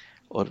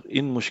 और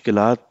इन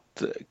मुश्किलात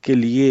के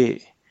लिए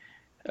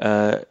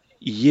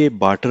ये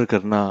बार्टर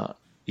करना,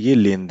 ये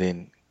लेन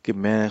देन कि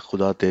मैं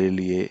खुदा तेरे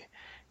लिए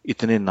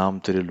इतने नाम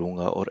तेरे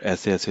लूँगा और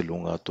ऐसे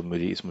लूँगा तो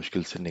मेरी इस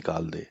मुश्किल से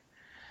निकाल दे,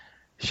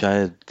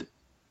 शायद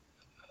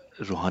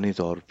रूहानी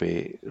तौर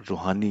पे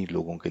रूहानी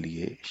लोगों के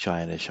लिए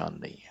शायन निशान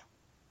नहीं है।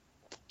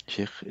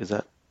 Sheikh, is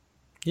that?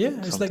 Yeah,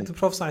 it's something? Like the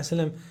Prophet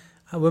ﷺ,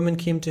 a woman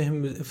came to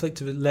him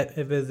afflicted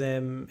with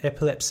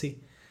epilepsy,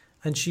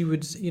 and she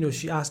would,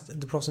 she asked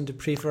the Prophet to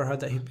pray for her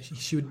that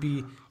she would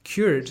be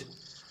cured,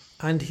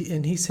 and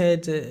he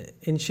said,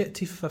 "In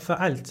shi'ti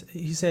fa'alt."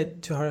 He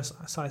said to her,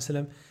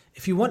 ﷺ,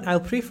 if you want, I'll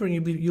pray for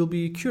you. You'll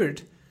be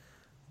cured,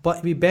 but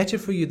it'd be better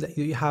for you that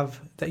you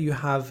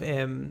have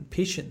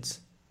patience,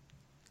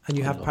 and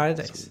you have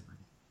paradise.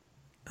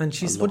 And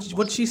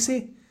what did she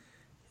say?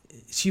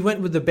 She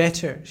went with the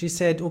better. She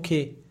said,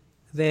 okay,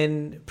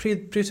 then pray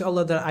to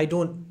Allah that I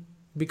don't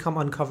become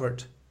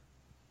uncovered.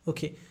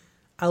 Okay,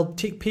 I'll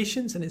take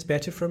patience and it's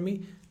better for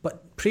me,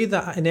 but pray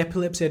that in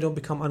epilepsy I don't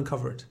become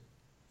uncovered.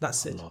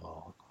 That's it.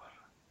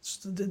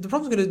 So the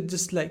Prophet's going to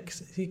just like,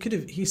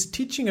 he's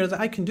teaching her that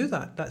I can do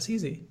that. That's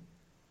easy.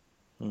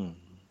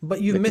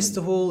 But you missed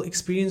the whole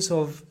experience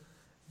of,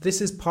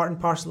 this is part and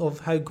parcel of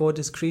how God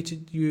has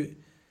created you,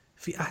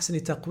 fi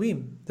ahsani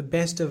taqweem, the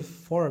best of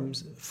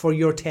forms for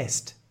your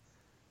test.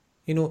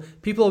 You know,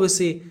 people always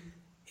say,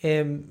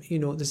 you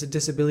know, there's a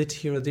disability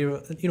here or there.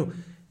 You know,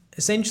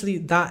 essentially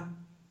that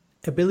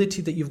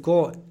ability that you've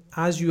got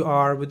as you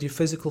are with your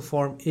physical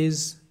form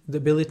is the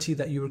ability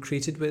that you were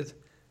created with.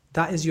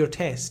 That is your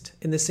test,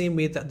 in the same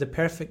way that the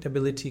perfect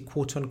ability,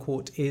 quote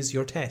unquote, is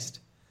your test.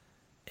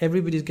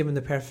 Everybody's given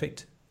the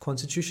perfect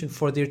constitution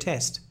for their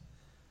test.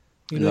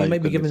 You know, you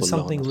might be given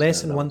something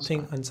less on one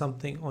thing and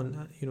something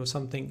on, you know,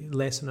 something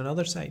less on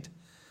another side.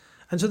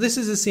 And so this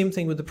is the same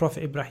thing with the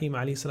Prophet Ibrahim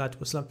alayhi salatu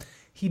wasalam.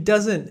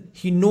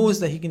 He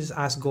knows that he can just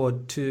ask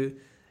God to,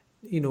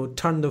 you know,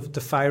 turn the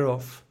fire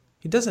off.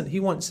 He doesn't. He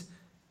wants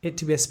it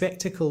to be a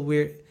spectacle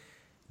where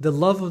the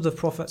love of the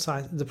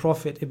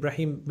Prophet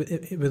Ibrahim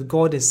with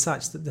God is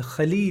such that the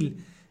Khalil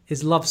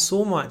is loved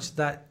so much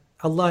that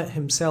Allah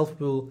himself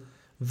will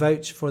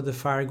vouch for the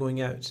fire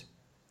going out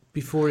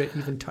before it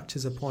even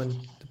touches upon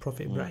the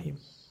Prophet Ibrahim.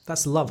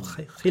 That's love,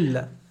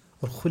 khilla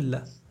or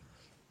khulla.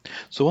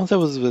 So once I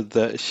was with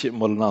Sheikh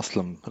Maulana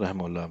Aslam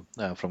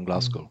Rahimullah from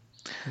Glasgow.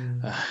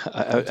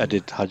 I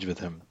did Hajj with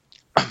him,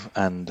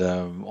 and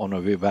on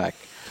our way back,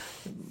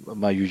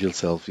 my usual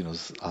self, you know,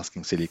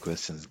 asking silly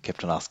questions,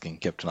 kept on asking,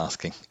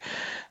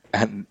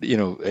 and you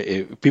know,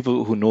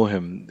 people who know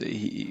him,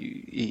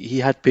 he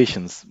had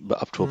patience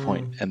up to a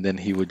point, and then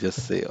he would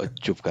just say, "Oh,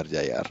 chup kar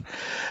ja yaar,"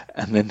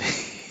 and then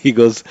he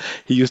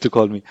used to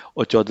call me,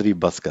 "Oh, Chaudhary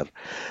Baskar."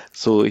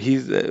 So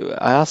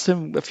I asked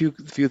him a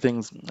few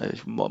things.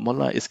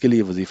 Mullah, iske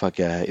liye wazifa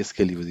kya hai?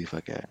 Iske liye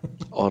wazifa kya hai?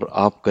 और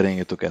आप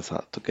करेंगे तो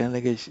कैसा? तो कहने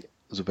लगे,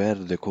 जुबैर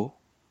देखो,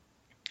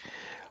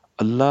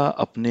 अल्लाह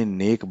अपने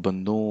नेक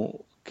बंदों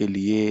के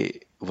लिए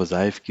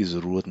वज़ाइफ की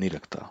ज़रूरत नहीं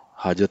रखता,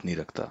 हाजत नहीं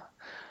रखता।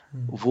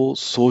 वो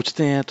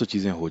सोचते हैं तो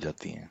चीज़ें हो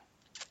जाती हैं,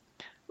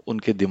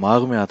 उनके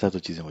दिमाग में आता है तो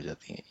चीज़ें हो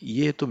जाती हैं।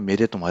 ये तो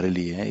मेरे तुम्हारे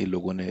लिए हैं, ये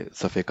लोगों ने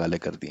सफ़े काले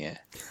कर दिए हैं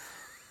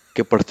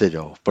कि पढ़ते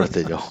जाओ।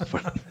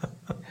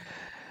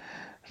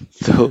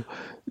 तो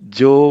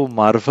जो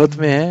मार्फत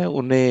में है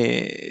उन्हें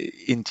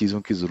इन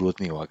चीज़ों की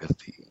ज़रूरत नहीं हुआ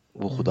करती,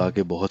 वो खुदा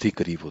के बहुत ही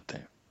करीब होते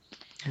हैं।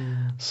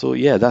 So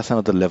yeah, that's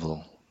another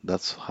level.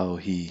 That's how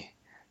he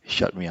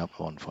shut me up at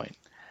one point.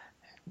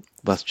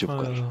 Bas chup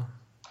kar.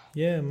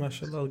 Yeah,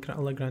 mashallah,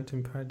 Allah grant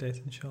him paradise,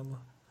 inshallah.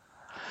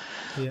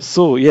 Yeah.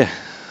 So yeah,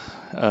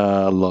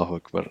 Allahu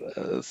Akbar.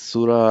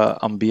 Surah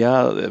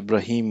Anbiya,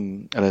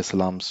 Ibrahim alayhi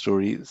salam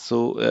story.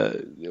 So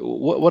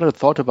what I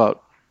thought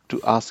about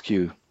to ask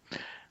you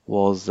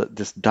was that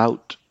this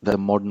doubt that the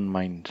modern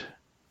mind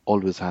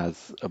always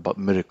has about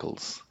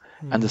miracles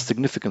and the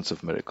significance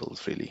of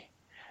miracles, really,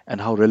 and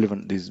how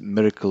relevant these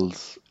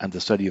miracles and the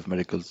study of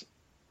miracles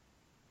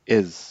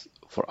is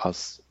for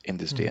us in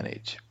this day and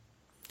age.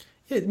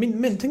 Yeah, I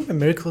mean, think about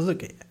miracles.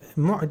 Look,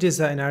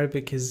 mu'jiza in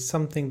Arabic is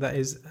something that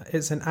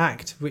it's an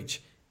act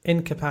which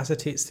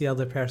incapacitates the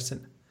other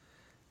person.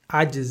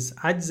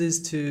 Ajz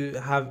is to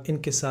have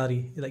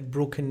inkisari, like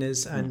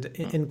brokenness and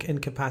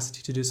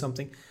incapacity to do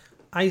something.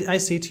 I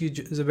say to you,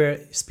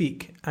 Zubair,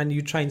 speak, and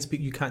you try and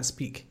speak, you can't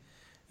speak.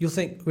 You'll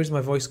think, where's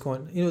my voice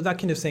going? You know, that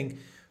kind of thing,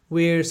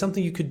 where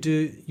something you could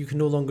do, you can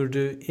no longer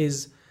do,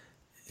 is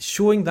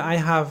showing that I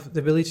have the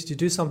ability to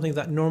do something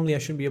that normally I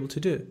shouldn't be able to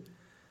do.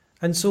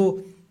 And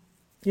so,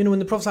 you know, when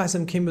the Prophet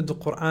ﷺ came with the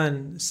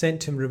Quran,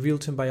 sent him,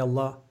 revealed to him by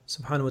Allah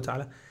subhanahu wa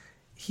ta'ala,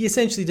 he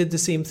essentially did the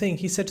same thing.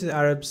 He said to the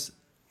Arabs,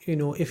 you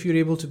know, if you're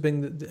able to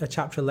bring a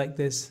chapter like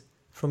this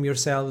from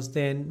yourselves,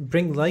 then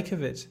bring the like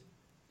of it,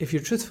 if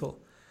you're truthful.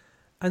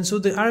 And so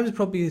the Arabs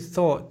probably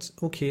thought,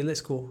 okay,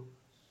 let's go.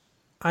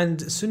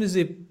 And as soon as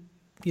they,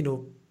 you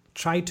know,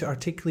 tried to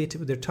articulate it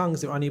with their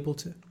tongues, they were unable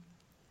to.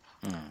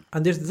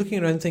 And they're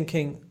looking around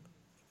thinking,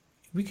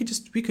 we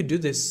could do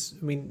this.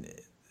 I mean,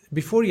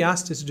 before he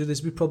asked us to do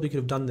this, we probably could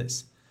have done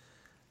this.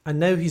 And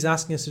now he's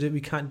asking us to do it,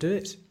 we can't do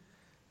it.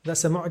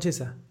 That's a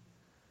mu'jiza.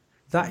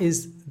 That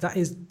is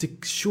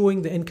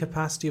showing the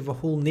incapacity of a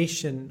whole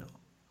nation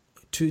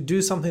to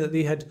do something that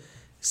they had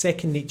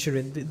second nature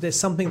in. There's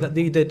something that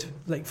they did,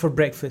 like for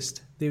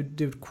breakfast. They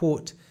would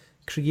quote,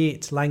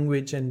 create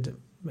language and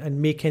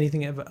make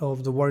anything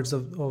of the words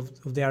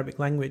of the Arabic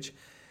language.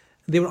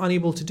 They were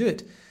unable to do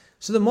it.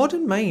 So the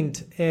modern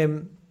mind,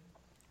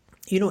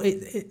 you know,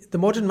 the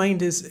modern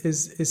mind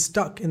is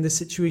stuck in this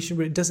situation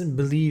where it doesn't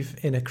believe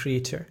in a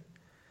creator.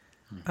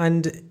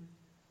 And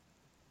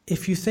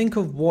if you think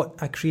of what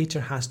a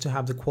creator has to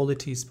have, the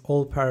qualities,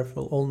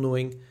 all-powerful,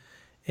 all-knowing,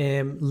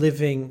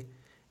 living,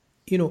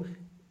 you know,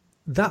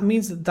 that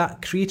means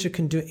that creator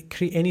can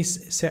create any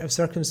set of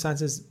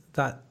circumstances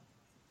that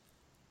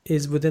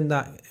is within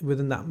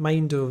that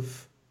mind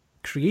of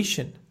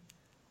creation.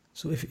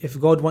 So if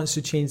God wants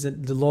to change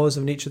the laws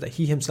of nature that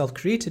he himself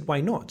created,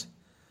 why not?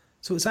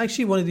 So it's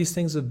actually one of these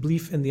things of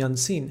belief in the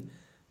unseen,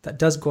 that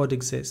does God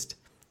exist?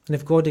 And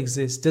if God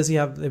exists, does he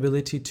have the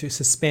ability to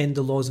suspend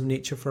the laws of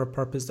nature for a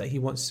purpose that he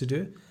wants to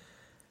do?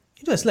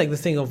 It's like the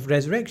thing of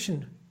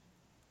resurrection.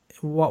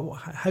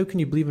 How can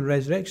you believe in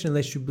resurrection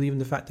unless you believe in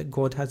the fact that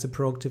God has the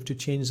prerogative to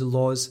change the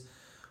laws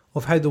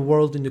of how the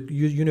world and the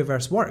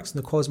universe works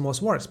and the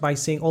cosmos works by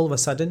saying all of a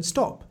sudden,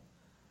 stop,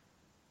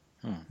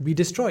 be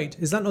destroyed?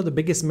 Is that not the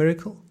biggest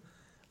miracle?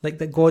 Like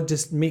that God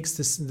just makes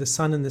the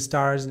sun and the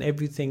stars and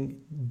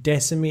everything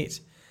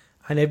decimate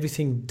and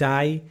everything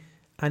die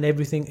and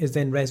everything is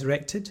then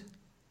resurrected?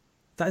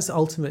 That is the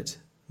ultimate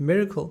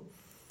miracle.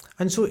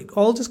 And so it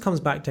all just comes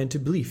back down to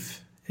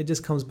belief. It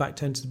just comes back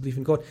down to the belief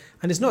in God.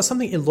 And it's not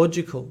something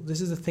illogical.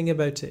 This is the thing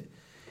about it.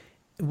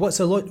 What's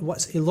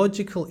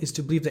illogical is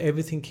to believe that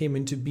everything came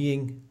into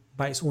being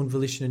by its own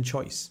volition and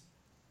choice.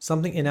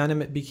 Something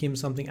inanimate became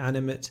something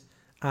animate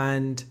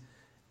and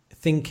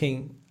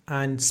thinking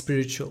and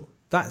spiritual.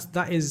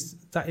 That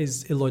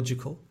is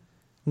illogical.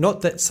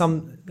 Not that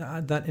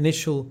that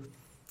initial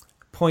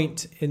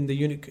point in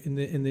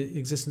the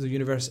existence of the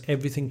universe,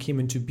 everything came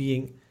into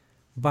being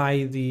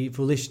by the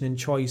volition and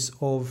choice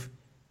of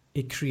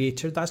a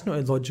creator. That's not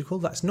illogical.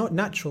 That's not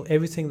natural.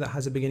 Everything that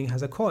has a beginning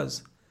has a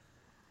cause.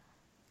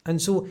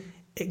 And so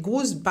it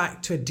goes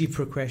back to a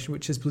deeper question,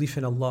 which is belief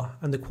in Allah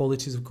and the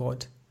qualities of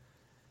God.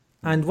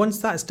 And once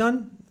that's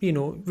done,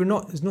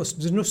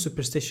 there's no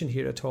superstition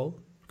here at all,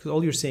 because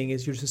all you're saying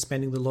is you're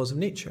suspending the laws of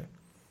nature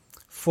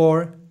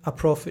for a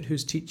prophet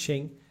who's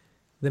teaching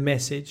the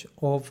message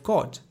of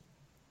God.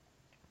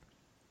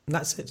 And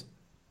that's it.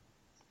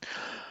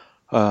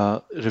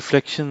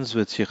 Reflections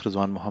with Sheikh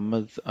Rizwan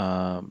Muhammad.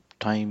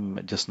 Time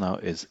just now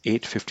is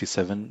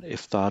 8:57.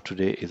 Iftar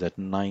today is at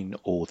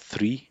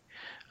 9:03.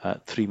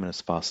 3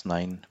 minutes past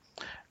 9.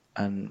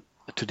 And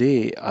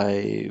today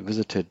I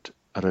visited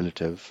a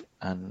relative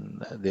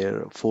and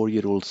their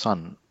 4-year-old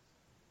son,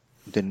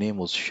 their name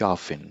was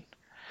Shafin.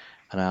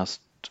 And I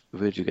asked,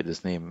 where did you get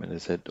this name? And they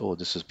said, oh,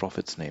 this is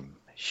Prophet's name,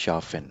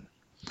 Shafin.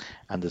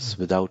 And this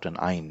without an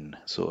ayn.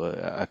 So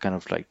I kind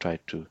of like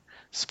tried to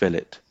spell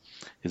it.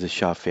 Is it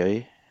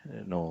Shafi'i?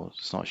 No,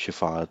 it's not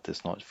Shifa'at.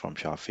 It's not from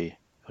Shafi.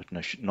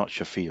 Not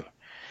Shafi'.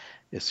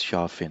 It's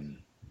Shafin.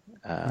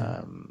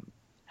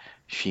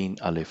 Sheen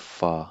Alif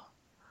Fa,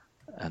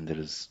 and there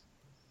is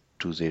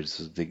 2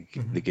 zeros. They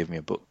gave me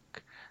a book.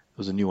 It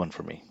was a new one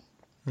for me.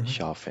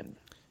 Shafin.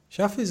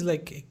 Shafi is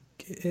like,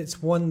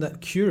 it's one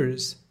that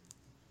cures.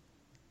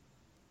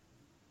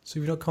 So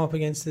you don't come up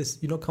against this.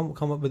 You don't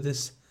come up with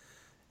this.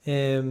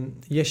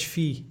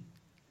 Yashfi.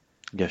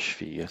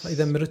 Yashfi, yes.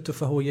 إذا مرضت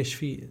فهو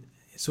يشفي.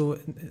 So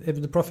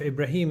the Prophet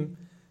Ibrahim,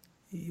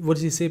 what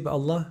does he say about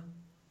Allah?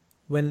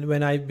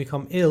 When I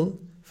become ill,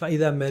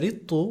 فإذا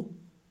مرضت,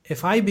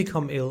 if I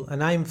become ill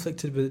and I am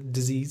afflicted with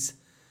disease,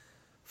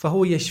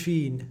 فهو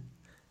يشفين,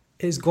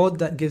 it's God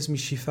that gives me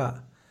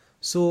shifa.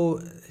 So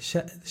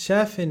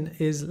Shafin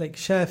is like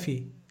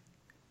Shafi,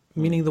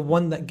 meaning the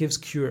one that gives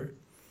cure.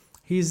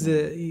 He's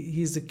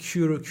the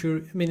cure.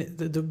 I mean,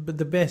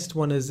 the best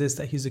one is this,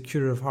 that he's the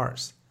cure of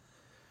hearts.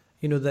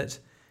 That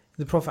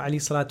the Prophet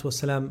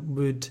ﷺ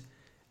would,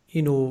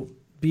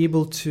 be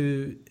able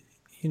to,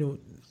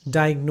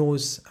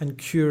 diagnose and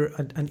cure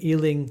an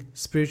ailing,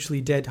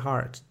 spiritually dead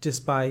heart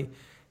just by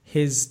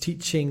his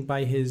teaching,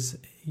 by his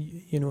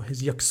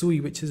yaksui,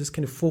 which is this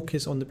kind of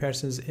focus on the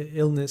person's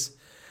illness.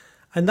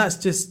 And that's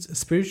just a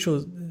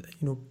spiritual,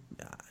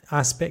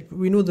 aspect.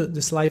 We know that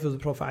this life of the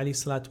Prophet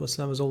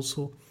ﷺ was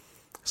also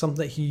something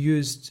that he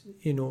used,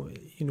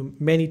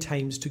 many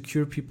times to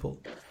cure people.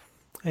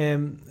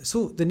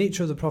 So the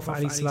nature of the Prophet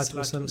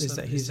ﷺ is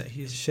that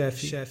he's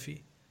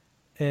Shafi.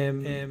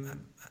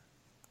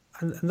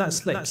 And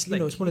that's like,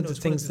 it's one of the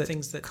things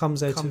that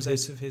comes out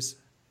of his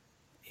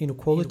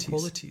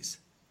qualities.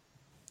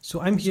 So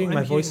I'm hearing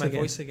my voice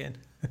again.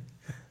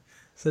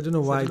 So I don't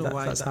know why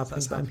that's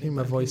happening, but I'm hearing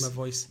my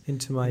voice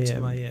into my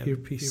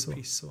earpiece.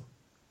 So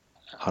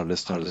our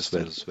listeners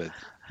with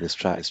this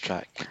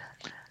track.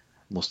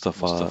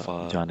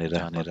 Mustafa Jani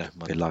Rahmat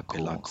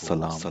Bilako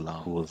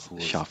Salam, who was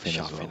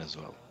Shafin as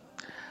well.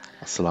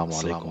 Assalamu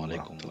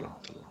alaikum.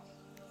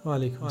 Wa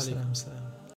alaikum assalam.